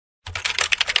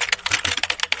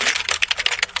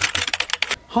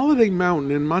Holiday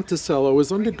Mountain in Monticello is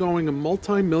undergoing a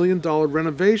multi-million-dollar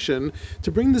renovation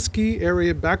to bring the ski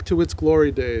area back to its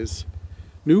glory days.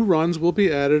 New runs will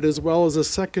be added as well as a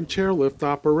second chairlift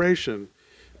operation.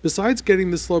 Besides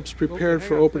getting the slopes prepared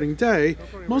for opening day,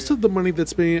 most of the money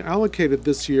that's being allocated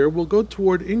this year will go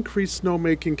toward increased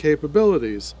snowmaking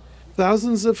capabilities.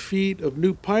 Thousands of feet of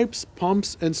new pipes,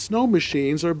 pumps, and snow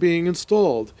machines are being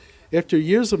installed. After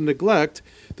years of neglect,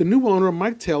 the new owner,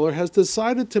 Mike Taylor, has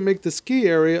decided to make the ski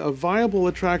area a viable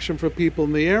attraction for people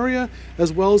in the area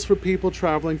as well as for people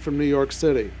traveling from New York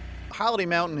City. Holiday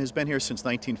Mountain has been here since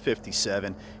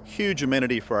 1957. Huge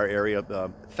amenity for our area.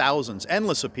 Thousands,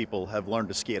 endless of people have learned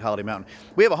to ski at Holiday Mountain.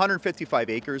 We have 155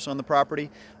 acres on the property.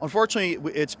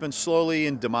 Unfortunately, it's been slowly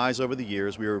in demise over the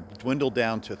years. We were dwindled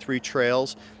down to 3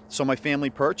 trails. So my family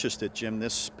purchased it, Jim,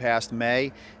 this past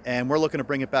May, and we're looking to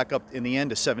bring it back up in the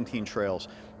end to 17 trails.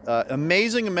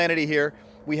 Amazing amenity here.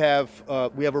 We have a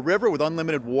river with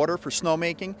unlimited water for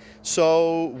snowmaking,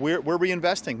 so we're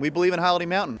reinvesting. We believe in Holiday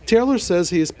Mountain. Taylor says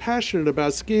he is passionate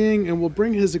about skiing and will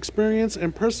bring his experience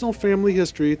and personal family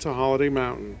history to Holiday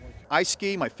Mountain. I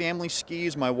ski, my family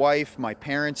skis, my wife, my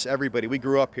parents, everybody. We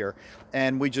grew up here,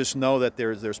 and we just know that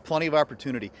there's plenty of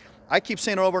opportunity. I keep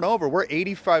saying it over and over, we're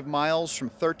 85 miles from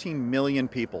 13 million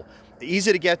people.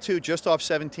 Easy to get to, just off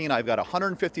 17. I've got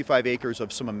 155 acres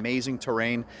of some amazing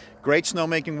terrain, great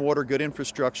snowmaking water, good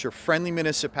infrastructure, friendly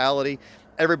municipality.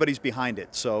 Everybody's behind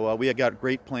it. So we have got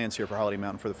great plans here for Holiday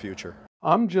Mountain for the future.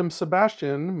 I'm Jim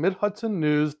Sebastian,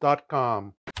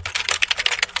 MidHudsonNews.com.